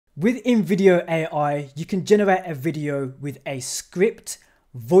With Invideo AI, you can generate a video with a script,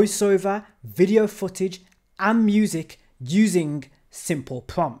 voiceover, video footage, and music using simple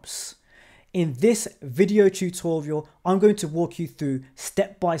prompts. In this video tutorial, I'm going to walk you through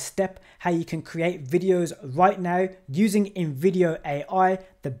step by step how you can create videos right now using Invideo AI,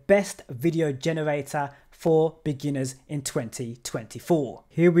 the best video generator for beginners in 2024.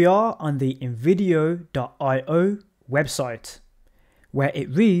 Here we are on the Invideo.io website, where it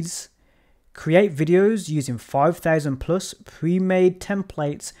reads, create videos using 5,000 plus pre-made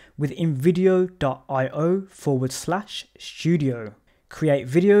templates with Invideo.io/studio. Create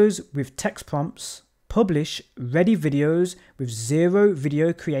videos with text prompts. Publish ready videos with zero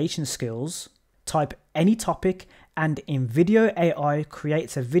video creation skills. Type any topic and Invideo AI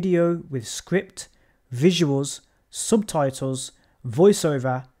creates a video with script, visuals, subtitles,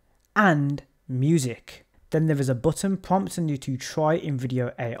 voiceover, and music. Then there is a button prompting you to try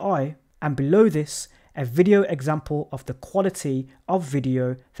Invideo AI, and below this, a video example of the quality of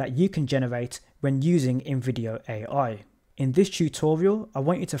video that you can generate when using Invideo AI. In this tutorial, I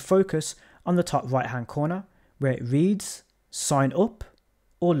want you to focus on the top right hand corner where it reads sign up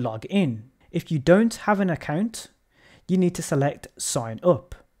or log in. If you don't have an account, you need to select sign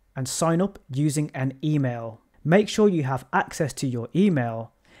up and sign up using an email. Make sure you have access to your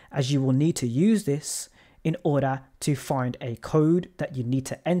email, as you will need to use this in order to find a code that you need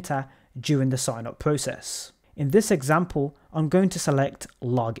to enter during the sign up process. In this example, I'm going to select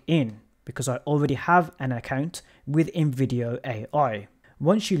log in because I already have an account with Invideo AI.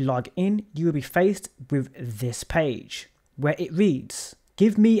 Once you log in, you will be faced with this page where it reads,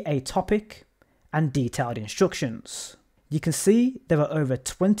 give me a topic and detailed instructions. You can see there are over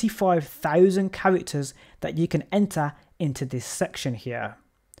 25,000 characters that you can enter into this section here.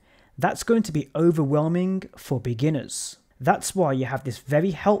 That's going to be overwhelming for beginners. That's why you have this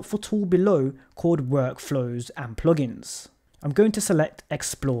very helpful tool below called Workflows and Plugins. I'm going to select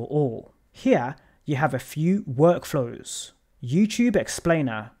Explore All. Here you have a few workflows: YouTube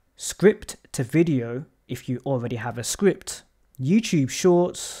Explainer, script to video if you already have a script, YouTube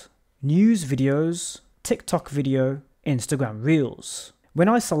Shorts, news videos, TikTok video, Instagram Reels. When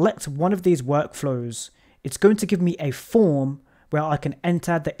I select one of these workflows, it's going to give me a form where I can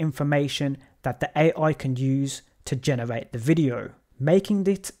enter the information that the AI can use to generate the video, making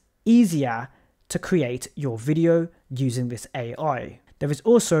it easier to create your video using this AI. There is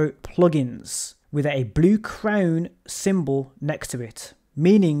also plugins with a blue crown symbol next to it,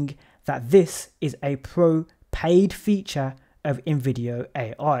 meaning that this is a pro paid feature of Invideo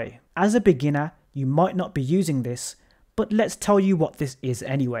AI. As a beginner, you might not be using this, but let's tell you what this is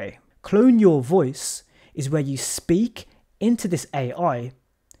anyway. Clone Your Voice is where you speak into this AI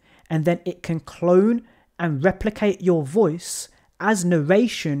and then it can clone and replicate your voice as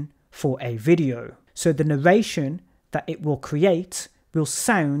narration for a video. So the narration that it will create will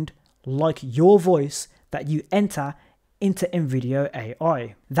sound like your voice that you enter into Invideo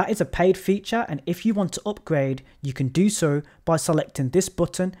AI. That is a paid feature, and if you want to upgrade, you can do so by selecting this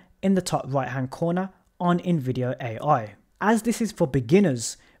button in the top right hand corner on Invideo AI. As this is for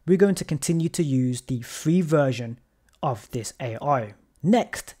beginners, we're going to continue to use the free version of this AI.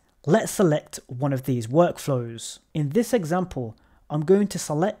 Next, let's select one of these workflows. In this example, I'm going to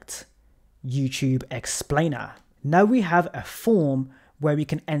select YouTube Explainer. Now we have a form where we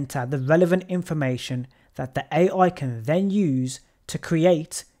can enter the relevant information that the AI can then use to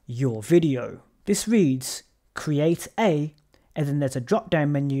create your video. This reads, create a, and then there's a drop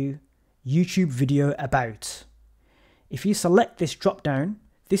down menu, YouTube video about. If you select this drop down,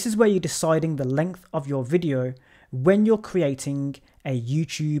 this is where you're deciding the length of your video when you're creating a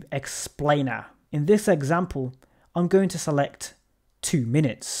YouTube explainer. In this example, I'm going to select 2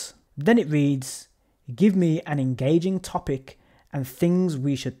 minutes. Then it reads, give me an engaging topic and things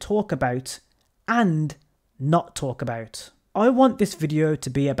we should talk about and not talk about. I want this video to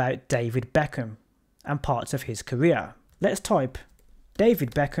be about David Beckham and parts of his career. Let's type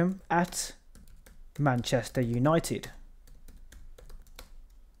David Beckham at Manchester United.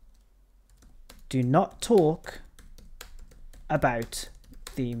 Do not talk about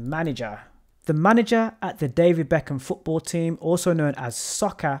the manager. The manager at the David Beckham football team, also known as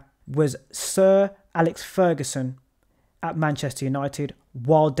soccer, was Sir Alex Ferguson at Manchester United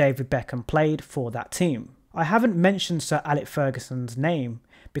while David Beckham played for that team. I haven't mentioned Sir Alex Ferguson's name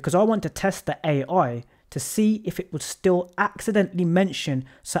because I want to test the AI to see if it would still accidentally mention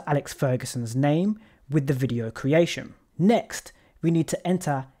Sir Alex Ferguson's name with the video creation. Next, we need to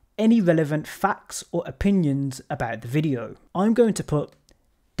enter any relevant facts or opinions about the video. I'm going to put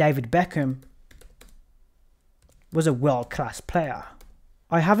David Beckham was a world-class player.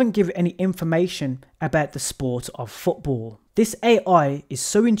 I haven't given any information about the sport of football. This AI is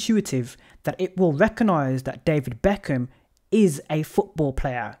so intuitive that it will recognize that David Beckham is a football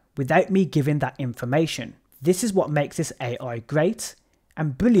player without me giving that information. This is what makes this AI great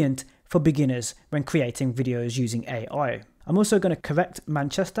and brilliant for beginners when creating videos using AI. I'm also going to correct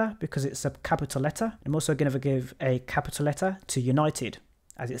Manchester because it's a capital letter. I'm also going to give a capital letter to United,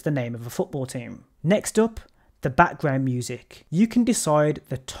 as it's the name of a football team. Next up, the background music. You can decide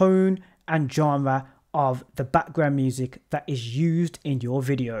the tone and genre of the background music that is used in your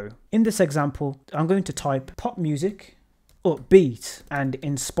video. In this example, I'm going to type pop music, upbeat and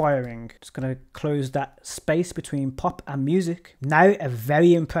inspiring. Just going to close that space between pop and music. Now, a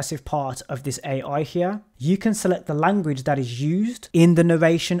very impressive part of this AI here. You can select the language that is used in the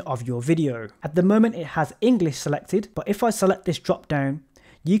narration of your video. At the moment, it has English selected, but if I select this drop down,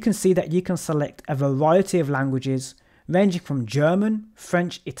 you can see that you can select a variety of languages ranging from German,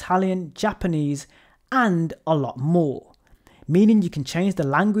 French, Italian, Japanese, and a lot more. Meaning you can change the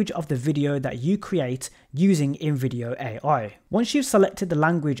language of the video that you create using Invideo AI. Once you've selected the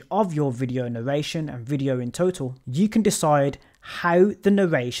language of your video narration and video in total, you can decide how the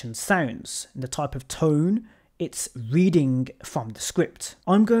narration sounds and the type of tone it's reading from the script.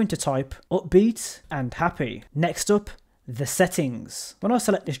 I'm going to type upbeat and happy. Next up, the settings. When I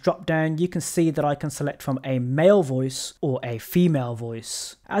select this drop down, you can see that I can select from a male voice or a female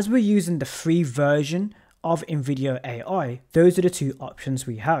voice. As we're using the free version of Invideo AI, those are the two options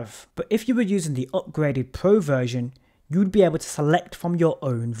we have. But if you were using the upgraded Pro version, you would be able to select from your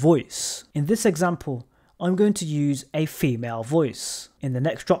own voice. In this example, I'm going to use a female voice. In the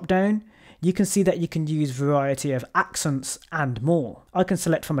next drop down, you can see that you can use a variety of accents and more. I can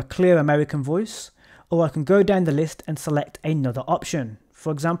select from a clear American voice, or I can go down the list and select another option.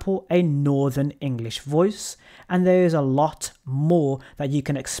 For example, a Northern English voice, and there is a lot more that you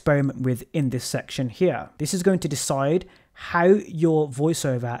can experiment with in this section here. This is going to decide how your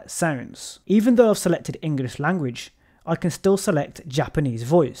voiceover sounds. Even though I've selected English language, I can still select Japanese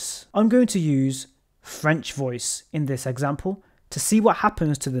voice. I'm going to use French voice in this example to see what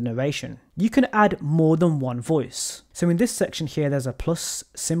happens to the narration. You can add more than one voice. So in this section here, there's a plus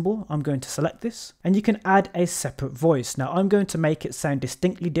symbol. I'm going to select this, and you can add a separate voice. Now I'm going to make it sound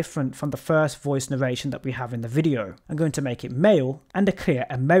distinctly different from the first voice narration that we have in the video. I'm going to make it male and a clear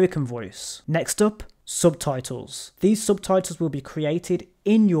American voice. Next up, subtitles. These subtitles will be created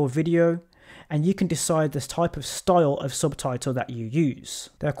in your video, and you can decide the type of style of subtitle that you use.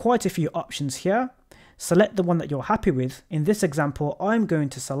 There are quite a few options here. Select the one that you're happy with. In this example, I'm going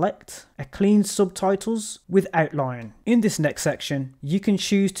to select a clean subtitles with outline. In this next section, you can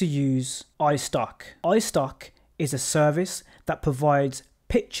choose to use iStock. iStock is a service that provides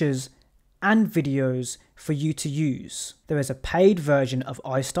pictures and videos for you to use. There is a paid version of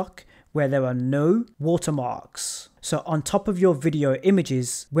iStock where there are no watermarks. So on top of your video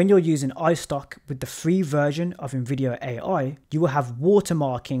images, when you're using iStock with the free version of Invideo AI, you will have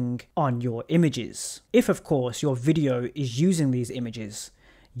watermarking on your images. If of course your video is using these images,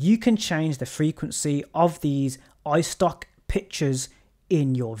 you can change the frequency of these iStock pictures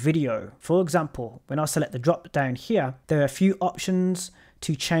in your video. For example, when I select the drop down here, there are a few options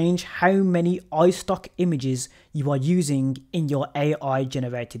to change how many iStock images you are using in your AI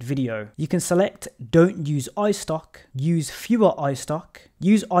generated video. You can select don't use iStock, use fewer iStock,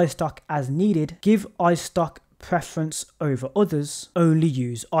 use iStock as needed, give iStock preference over others, only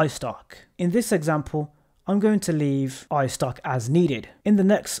use iStock. In this example, I'm going to leave iStock as needed. In the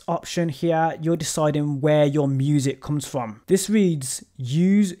next option here, you're deciding where your music comes from. This reads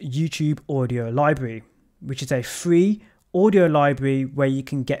use YouTube audio library, which is a free audio library where you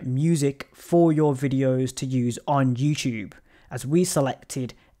can get music for your videos to use on YouTube. As we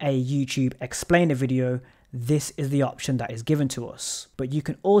selected a YouTube explainer video, this is the option that is given to us. But you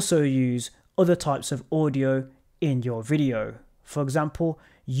can also use other types of audio in your video. For example,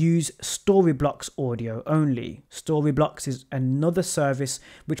 use Storyblocks audio only. Storyblocks is another service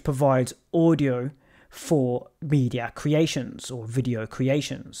which provides audio for media creations or video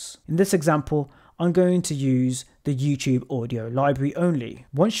creations. In this example, I'm going to use the YouTube audio library only.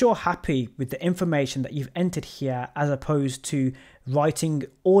 Once you're happy with the information that you've entered here, as opposed to writing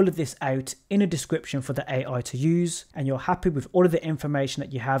all of this out in a description for the AI to use, and you're happy with all of the information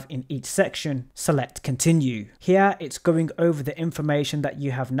that you have in each section, select continue. Here it's going over the information that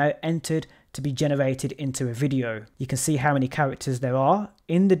you have now entered to be generated into a video. You can see how many characters there are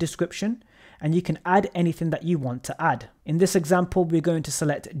in the description, and you can add anything that you want to add. In this example, we're going to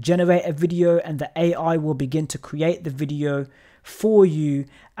select generate a video, and the AI will begin to create the video for you.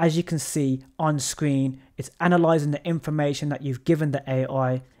 As you can see on screen, it's analyzing the information that you've given the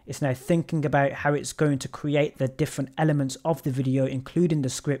AI. It's now thinking about how it's going to create the different elements of the video, including the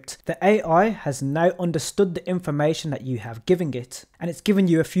script. The AI has now understood the information that you have given it, and it's given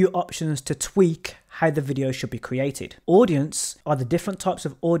you a few options to tweak how the video should be created. Audience are the different types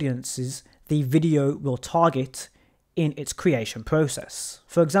of audiences the video will target in its creation process.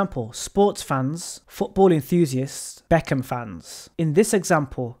 For example, sports fans, football enthusiasts, Beckham fans. In this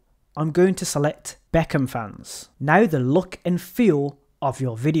example, I'm going to select Beckham fans. Now the look and feel of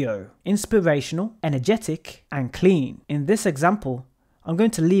your video: inspirational, energetic, and clean. In this example, I'm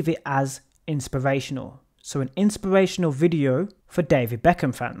going to leave it as inspirational. So an inspirational video for David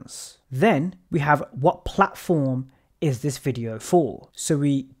Beckham fans. Then we have what platform is this video for. So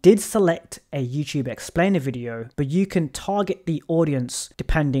we did select a YouTube explainer video, but you can target the audience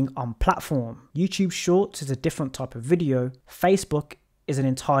depending on platform. YouTube Shorts is a different type of video. Facebook is an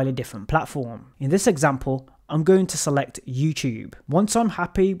entirely different platform. In this example, I'm going to select YouTube. Once I'm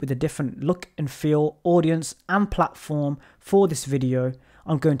happy with the different look and feel, audience, and platform for this video,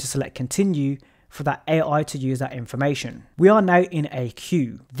 I'm going to select continue for that AI to use that information. We are now in a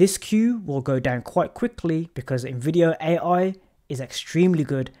queue. This queue will go down quite quickly because Invideo AI is extremely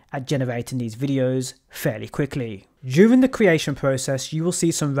good at generating these videos fairly quickly. During the creation process, you will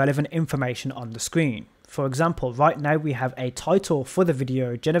see some relevant information on the screen. For example, right now we have a title for the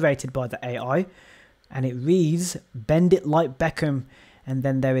video generated by the AI, and it reads "Bend It Like Beckham," and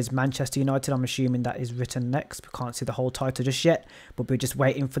then there is Manchester United. I'm assuming that is written next. We can't see the whole title just yet, but we're just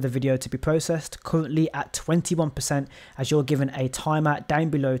waiting for the video to be processed. Currently at 21%, as you're given a timer down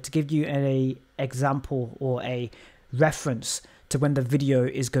below to give you an example or a reference to when the video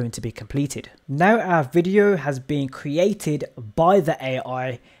is going to be completed. Now our video has been created by the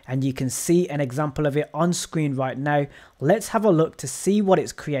AI, and you can see an example of it on screen right now. Let's have a look to see what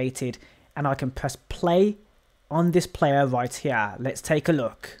it's created, and I can press play on this player right here. Let's take a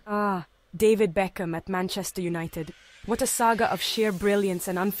look. David Beckham at Manchester United. What a saga of sheer brilliance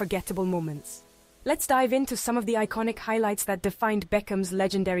and unforgettable moments. Let's dive into some of the iconic highlights that defined Beckham's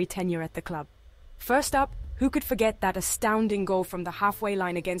legendary tenure at the club. First up, who could forget that astounding goal from the halfway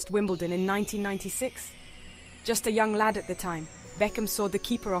line against Wimbledon in 1996? Just a young lad at the time, Beckham saw the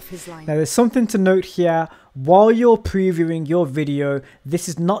keeper off his line. Now there's something to note here. While you're previewing your video, this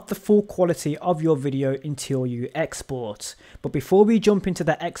is not the full quality of your video until you export. But before we jump into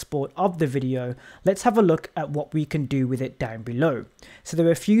the export of the video, let's have a look at what we can do with it down below. So there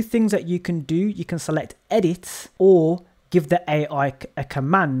are a few things that you can do. You can select edit or give the AI a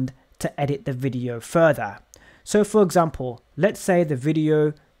command to edit the video further. So for example, let's say the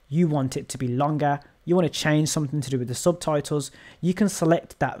video, you want it to be longer. You want to change something to do with the subtitles, you can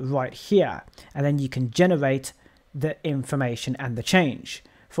select that right here, and then you can generate the information and the change.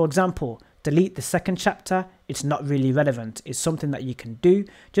 For example, delete the second chapter. It's not really relevant. It's something that you can do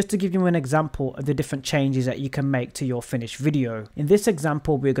just to give you an example of the different changes that you can make to your finished video. In this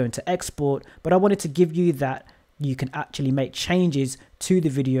example, we're going to export, but I wanted to give you that you can actually make changes to the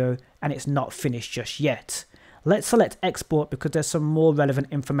video and it's not finished just yet. Let's select export because there's some more relevant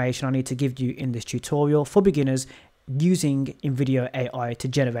information I need to give you in this tutorial for beginners using Invideo AI to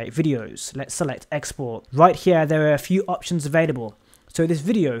generate videos. Let's select export. Right here, there are a few options available. So this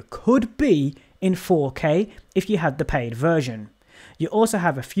video could be in 4K if you had the paid version. You also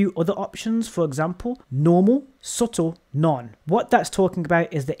have a few other options, for example, normal, subtle, none. What that's talking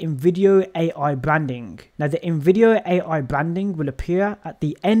about is the Invideo AI branding. Now the Invideo AI branding will appear at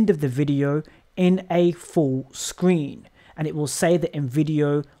the end of the video in a full screen, and it will say the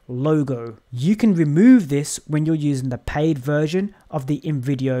Invideo logo. You can remove this when you're using the paid version of the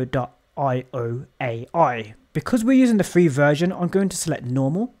Invideo.io AI. Because we're using the free version, I'm going to select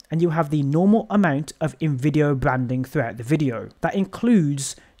normal, and you'll have the normal amount of Invideo branding throughout the video. That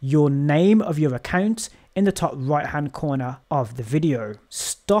includes your name of your account in the top right hand corner of the video.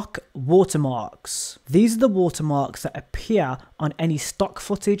 Stock watermarks. These are the watermarks that appear on any stock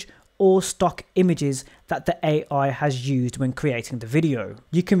footage or stock images that the AI has used when creating the video.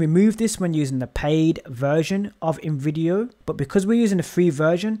 You can remove this when using the paid version of Invideo, but because we're using the free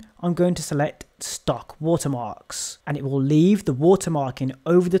version, I'm going to select stock watermarks, and it will leave the watermarking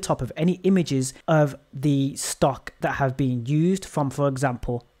over the top of any images of the stock that have been used from, for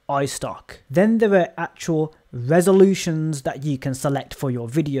example, iStock. Then there are actual resolutions that you can select for your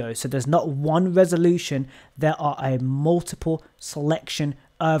video. So there's not one resolution, there are a multiple selection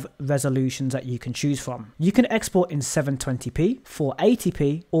of resolutions that you can choose from. You can export in 720p,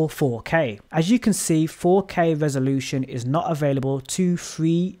 480p or 4K. As you can see, 4K resolution is not available to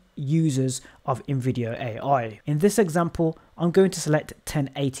free users of Invideo AI. In this example, I'm going to select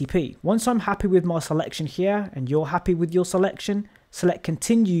 1080p. Once I'm happy with my selection here and you're happy with your selection, select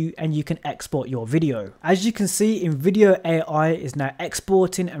continue and you can export your video. As you can see, Invideo AI is now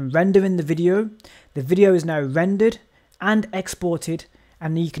exporting and rendering the video. The video is now rendered and exported,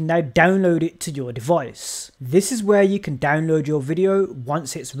 and you can now download it to your device. This is where you can download your video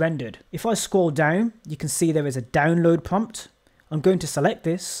once it's rendered. If I scroll down, you can see there is a download prompt. I'm going to select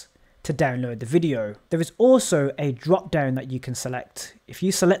this to download the video. There is also a drop down that you can select. If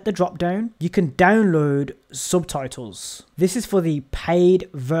you select the drop down, you can download subtitles. This is for the paid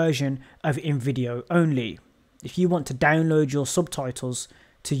version of Invideo only. If you want to download your subtitles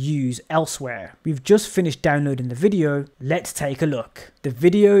to use elsewhere. We've just finished downloading the video. Let's take a look. The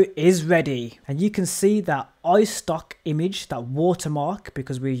video is ready, and you can see that iStock image, that watermark,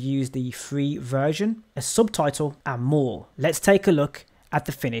 because we used the free version, a subtitle and more. Let's take a look at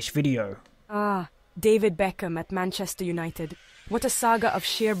the finished video. Ah, David Beckham at Manchester United. What a saga of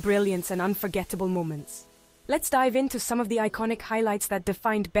sheer brilliance and unforgettable moments. Let's dive into some of the iconic highlights that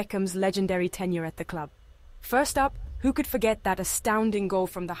defined Beckham's legendary tenure at the club. First up, who could forget that astounding goal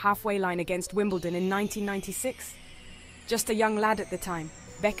from the halfway line against Wimbledon in 1996? Just a young lad at the time,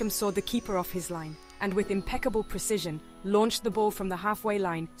 Beckham saw the keeper off his line and with impeccable precision launched the ball from the halfway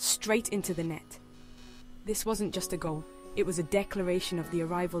line straight into the net. This wasn't just a goal, it was a declaration of the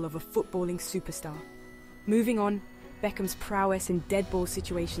arrival of a footballing superstar. Moving on, Beckham's prowess in dead ball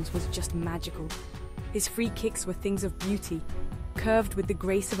situations was just magical. His free kicks were things of beauty, curved with the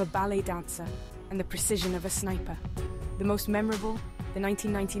grace of a ballet dancer and the precision of a sniper. The most memorable, the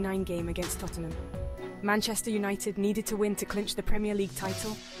 1999 game against Tottenham. Manchester United needed to win to clinch the Premier League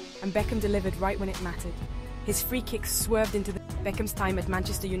title, and Beckham delivered right when it mattered. His free kicks swerved into the... Beckham's time at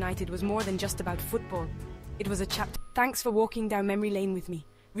Manchester United was more than just about football. It was a chapter. Thanks for walking down memory lane with me,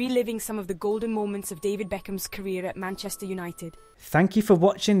 reliving some of the golden moments of David Beckham's career at Manchester United. Thank you for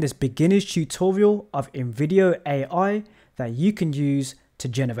watching this beginner's tutorial of Invideo AI that you can use to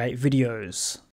generate videos.